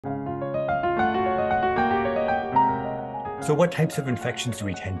So what types of infections do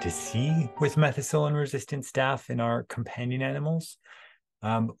we tend to see with methicillin-resistant staph in our companion animals?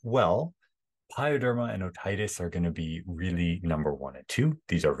 Well, pyoderma and otitis are going to be really number one and two.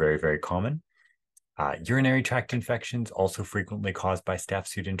 These are very, very common. Urinary tract infections, also frequently caused by staph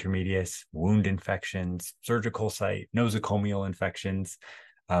pseudintermedius, wound infections, surgical site, nosocomial infections.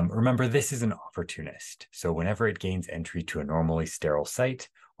 Remember, this is an opportunist. So whenever it gains entry to a normally sterile site,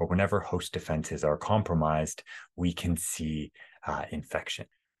 or whenever host defenses are compromised, we can see infection.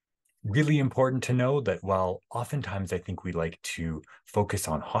 Really important to know that while oftentimes I think we like to focus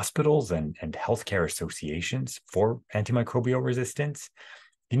on hospitals and healthcare associations for antimicrobial resistance,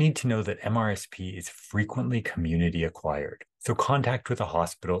 you need to know that MRSP is frequently community acquired. So contact with a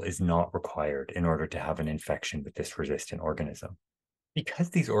hospital is not required in order to have an infection with this resistant organism. Because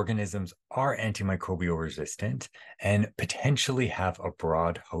these organisms are antimicrobial resistant and potentially have a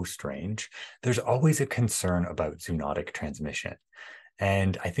broad host range, there's always a concern about zoonotic transmission.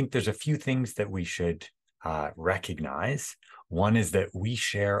 And I think there's a few things that we should recognize. One is that we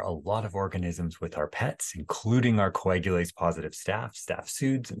share a lot of organisms with our pets, including our coagulase positive staph, staph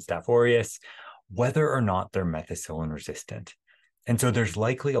pseuds and staph aureus, whether or not they're methicillin resistant. And so there's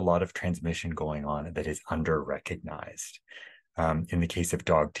likely a lot of transmission going on that is under-recognized. In the case of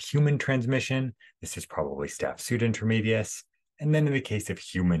dog to human transmission, this is probably staph pseudintermedius. And then in the case of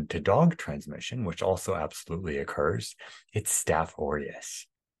human to dog transmission, which also absolutely occurs, it's staph aureus.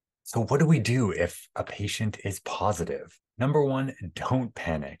 So what do we do if a patient is positive? Number one, don't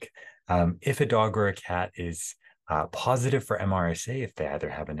panic. If a dog or a cat is positive for MRSA, if they either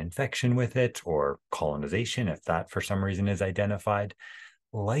have an infection with it or colonization, if that for some reason is identified,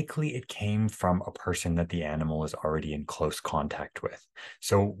 likely it came from a person that the animal is already in close contact with.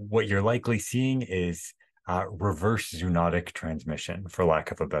 So what you're likely seeing is reverse zoonotic transmission, for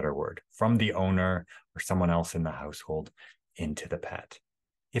lack of a better word, from the owner or someone else in the household into the pet.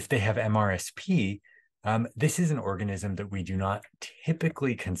 If they have MRSP, this is an organism that we do not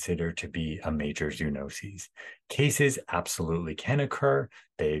typically consider to be a major zoonosis. Cases absolutely can occur.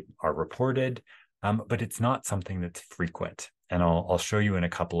 They are reported, but it's not something that's frequent. And I'll show you in a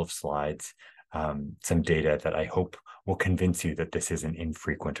couple of slides some data that I hope will convince you that this is an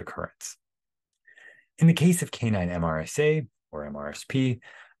infrequent occurrence. In the case of canine MRSA or MRSP,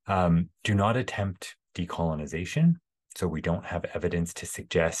 do not attempt decolonization. So we don't have evidence to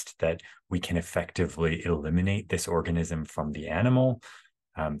suggest that we can effectively eliminate this organism from the animal.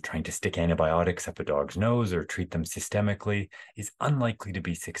 Trying to stick antibiotics up a dog's nose or treat them systemically is unlikely to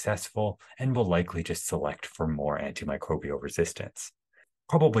be successful and will likely just select for more antimicrobial resistance.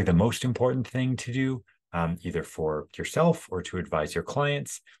 Probably the most important thing to do, either for yourself or to advise your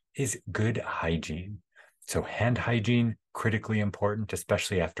clients, is good hygiene. So hand hygiene, critically important,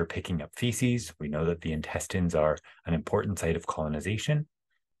 especially after picking up feces. We know that the intestines are an important site of colonization.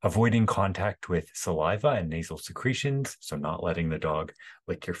 Avoiding contact with saliva and nasal secretions, so not letting the dog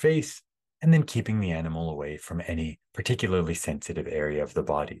lick your face, and then keeping the animal away from any particularly sensitive area of the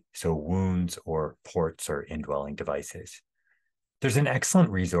body, so wounds or ports or indwelling devices. There's an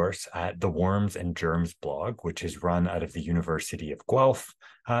excellent resource at the Worms and Germs blog, which is run out of the University of Guelph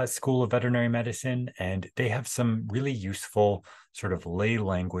School of Veterinary Medicine, and they have some really useful sort of lay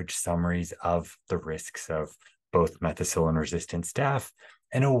language summaries of the risks of both methicillin-resistant staph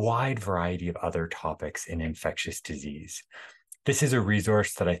and a wide variety of other topics in infectious disease. This is a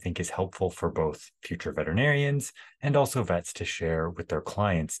resource that I think is helpful for both future veterinarians and also vets to share with their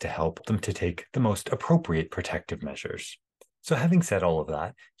clients to help them to take the most appropriate protective measures. So having said all of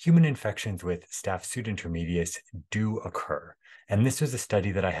that, human infections with staph pseudintermedius do occur. And this was a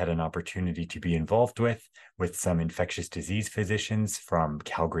study that I had an opportunity to be involved with some infectious disease physicians from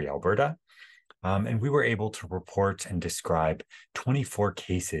Calgary, Alberta. And we were able to report and describe 24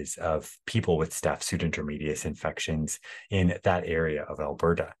 cases of people with staph pseudintermedius infections in that area of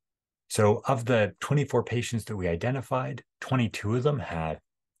Alberta. So of the 24 patients that we identified, 22 of them had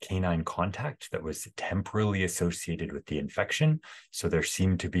canine contact that was temporally associated with the infection. So there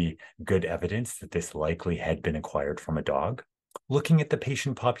seemed to be good evidence that this likely had been acquired from a dog. Looking at the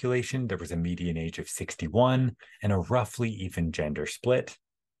patient population, there was a median age of 61 and a roughly even gender split.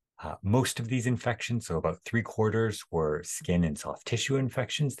 Most of these infections, so about 3/4, were skin and soft tissue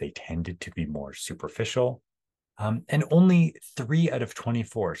infections. They tended to be more superficial. And only 3 out of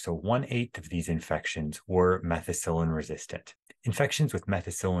 24, so 1/8 of these infections were methicillin resistant. Infections with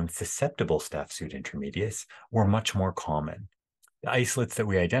methicillin susceptible staph pseudintermedius were much more common. The isolates that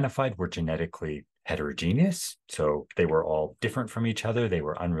we identified were genetically heterogeneous, so they were all different from each other. They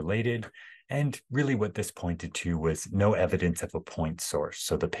were unrelated. And really what this pointed to was no evidence of a point source.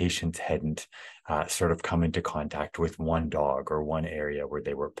 So the patients hadn't sort of come into contact with one dog or one area where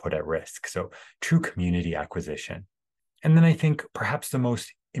they were put at risk. So true community acquisition. And then I think perhaps the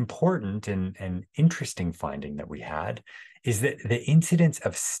most important and interesting finding that we had is that the incidence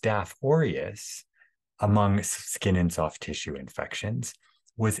of Staph aureus among skin and soft tissue infections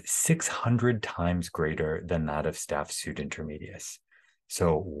was 600 times greater than that of Staph pseudintermedius.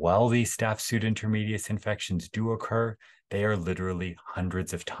 So while these Staph pseudintermedius infections do occur, they are literally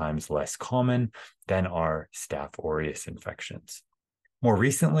hundreds of times less common than are Staph aureus infections. More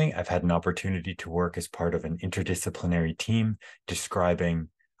recently, I've had an opportunity to work as part of an interdisciplinary team describing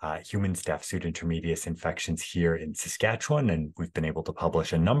human Staph pseudintermedius infections here in Saskatchewan, and we've been able to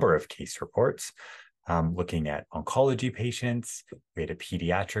publish a number of case reports looking at oncology patients. We had a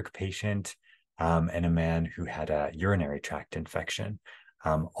pediatric patient and a man who had a urinary tract infection,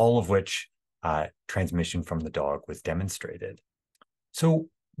 all of which transmission from the dog was demonstrated. So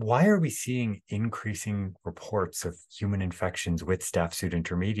why are we seeing increasing reports of human infections with Staph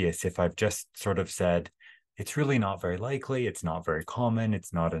pseudintermedius if I've just sort of said, it's really not very likely, it's not very common,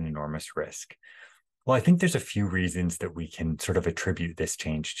 it's not an enormous risk? Well, I think there's a few reasons that we can sort of attribute this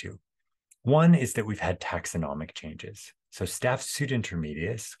change to. One is that we've had taxonomic changes. So Staph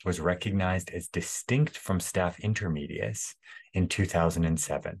pseudintermedius was recognized as distinct from Staph intermedius in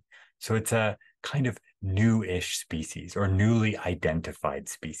 2007. So it's a kind of new-ish species or newly identified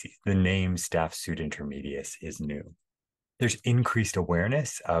species. The name Staph pseudintermedius is new. There's increased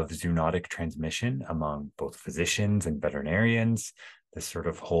awareness of zoonotic transmission among both physicians and veterinarians. This sort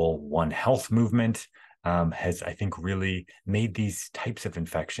of whole One Health movement has, I think, really made these types of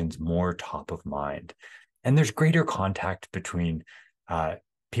infections more top of mind. And there's greater contact between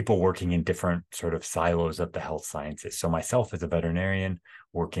people working in different sort of silos of the health sciences. So myself as a veterinarian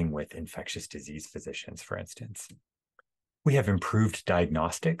working with infectious disease physicians, for instance. We have improved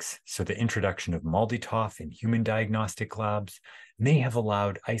diagnostics. So the introduction of MALDI-TOF in human diagnostic labs may have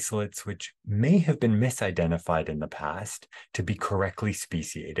allowed isolates which may have been misidentified in the past to be correctly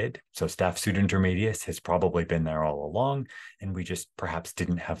speciated. So Staph pseudintermedius has probably been there all along, and we just perhaps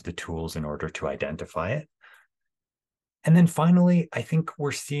didn't have the tools in order to identify it. And then finally, I think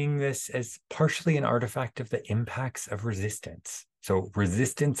we're seeing this as partially an artifact of the impacts of resistance. So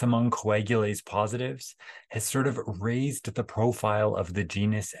resistance among coagulase positives has sort of raised the profile of the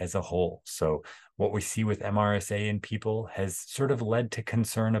genus as a whole. So what we see with MRSA in people has sort of led to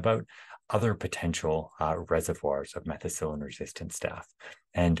concern about other potential reservoirs of methicillin-resistant staph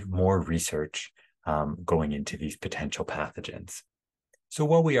and more research going into these potential pathogens. So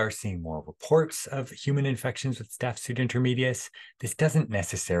while we are seeing more reports of human infections with Staph pseudintermedius, this doesn't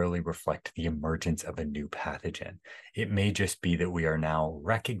necessarily reflect the emergence of a new pathogen. It may just be that we are now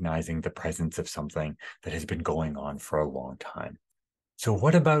recognizing the presence of something that has been going on for a long time. So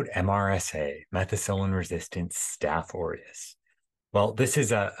what about MRSA, methicillin-resistant Staph aureus? Well, this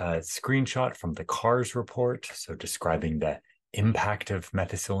is a screenshot from the CARS report, so describing the impact of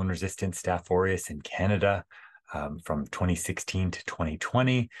methicillin-resistant Staph aureus in Canada. From 2016 to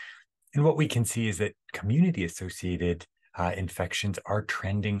 2020. And what we can see is that community-associated infections are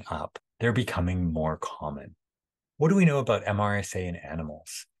trending up. They're becoming more common. What do we know about MRSA in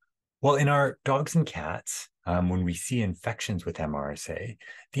animals? Well, in our dogs and cats, when we see infections with MRSA,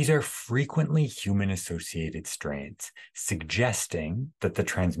 these are frequently human-associated strains, suggesting that the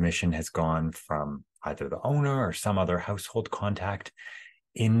transmission has gone from either the owner or some other household contact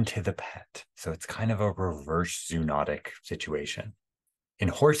into the pet. So it's kind of a reverse zoonotic situation. In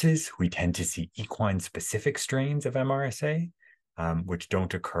horses, we tend to see equine-specific strains of MRSA, which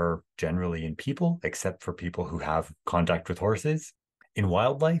don't occur generally in people, except for people who have contact with horses. In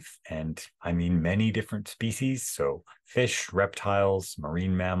wildlife, and I mean many different species, so fish, reptiles,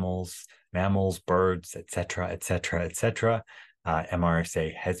 marine mammals, birds, etc.,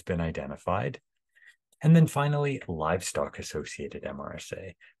 MRSA has been identified. And then finally, livestock-associated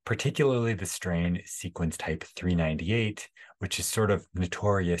MRSA, particularly the strain sequence type 398, which is sort of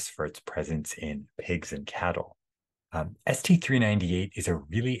notorious for its presence in pigs and cattle. ST398 is a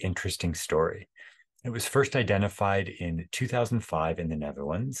really interesting story. It was first identified in 2005 in the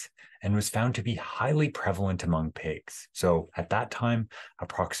Netherlands and was found to be highly prevalent among pigs. So at that time,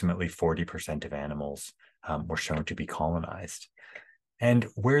 approximately 40% of animals were shown to be colonized. And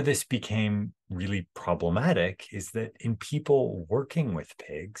where this became really problematic is that in people working with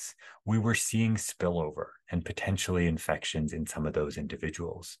pigs, we were seeing spillover and potentially infections in some of those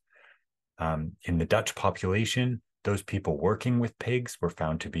individuals. In the Dutch population, those people working with pigs were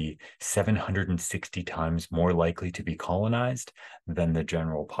found to be 760 times more likely to be colonized than the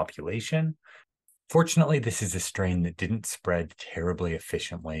general population. Fortunately, this is a strain that didn't spread terribly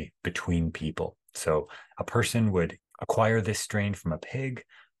efficiently between people. So a person would acquire this strain from a pig,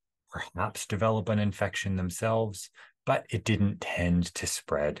 perhaps develop an infection themselves, but it didn't tend to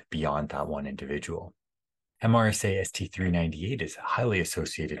spread beyond that one individual. MRSA ST398 is highly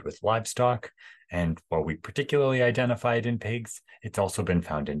associated with livestock, and while we particularly identify it in pigs, it's also been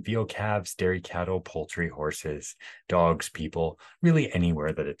found in veal calves, dairy cattle, poultry, horses, dogs, people, really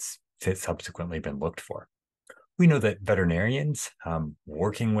anywhere that it's subsequently been looked for. We know that veterinarians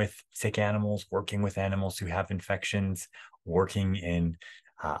working with sick animals, working with animals who have infections, working in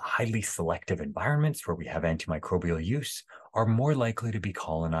highly selective environments where we have antimicrobial use are more likely to be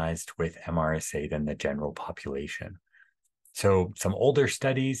colonized with MRSA than the general population. So some older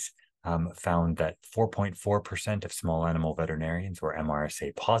studies found that 4.4% of small animal veterinarians were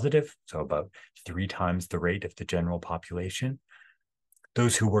MRSA positive, so about 3 times the rate of the general population.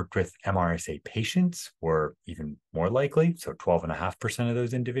 Those who worked with MRSA patients were even more likely, so 12.5% of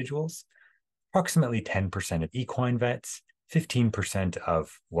those individuals, approximately 10% of equine vets, 15%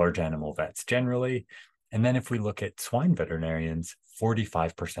 of large animal vets generally. And then if we look at swine veterinarians,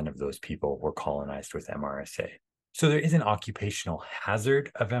 45% of those people were colonized with MRSA. So there is an occupational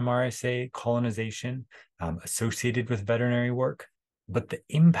hazard of MRSA colonization associated with veterinary work, but the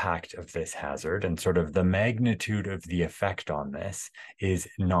impact of this hazard and sort of the magnitude of the effect on this is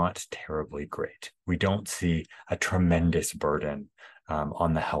not terribly great. We don't see a tremendous burden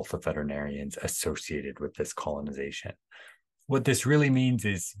on the health of veterinarians associated with this colonization. What this really means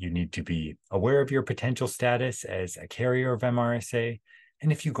is you need to be aware of your potential status as a carrier of MRSA.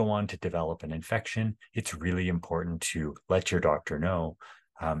 And if you go on to develop an infection, it's really important to let your doctor know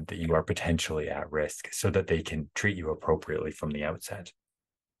that you are potentially at risk so that they can treat you appropriately from the outset.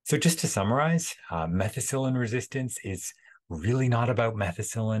 So just to summarize, methicillin resistance is really not about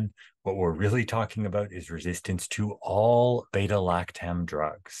methicillin. What we're really talking about is resistance to all beta-lactam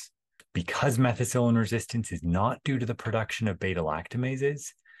drugs. Because methicillin resistance is not due to the production of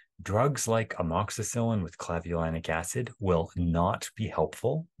beta-lactamases, drugs like amoxicillin with clavulanic acid will not be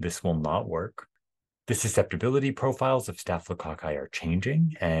helpful. This will not work. The susceptibility profiles of staphylococci are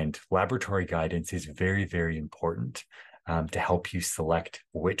changing, and laboratory guidance is very, very important to help you select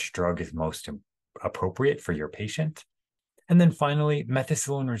which drug is most appropriate for your patient. And then finally,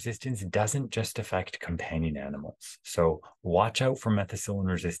 methicillin resistance doesn't just affect companion animals. So watch out for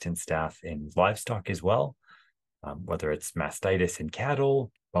methicillin-resistant staph in livestock as well, whether it's mastitis in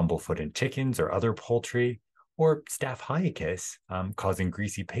cattle, bumblefoot in chickens or other poultry, or staphylococcus causing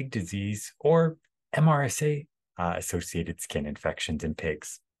greasy pig disease, or MRSA associated skin infections in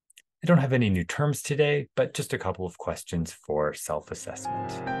pigs. I don't have any new terms today, but just a couple of questions for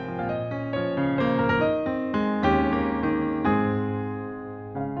self-assessment.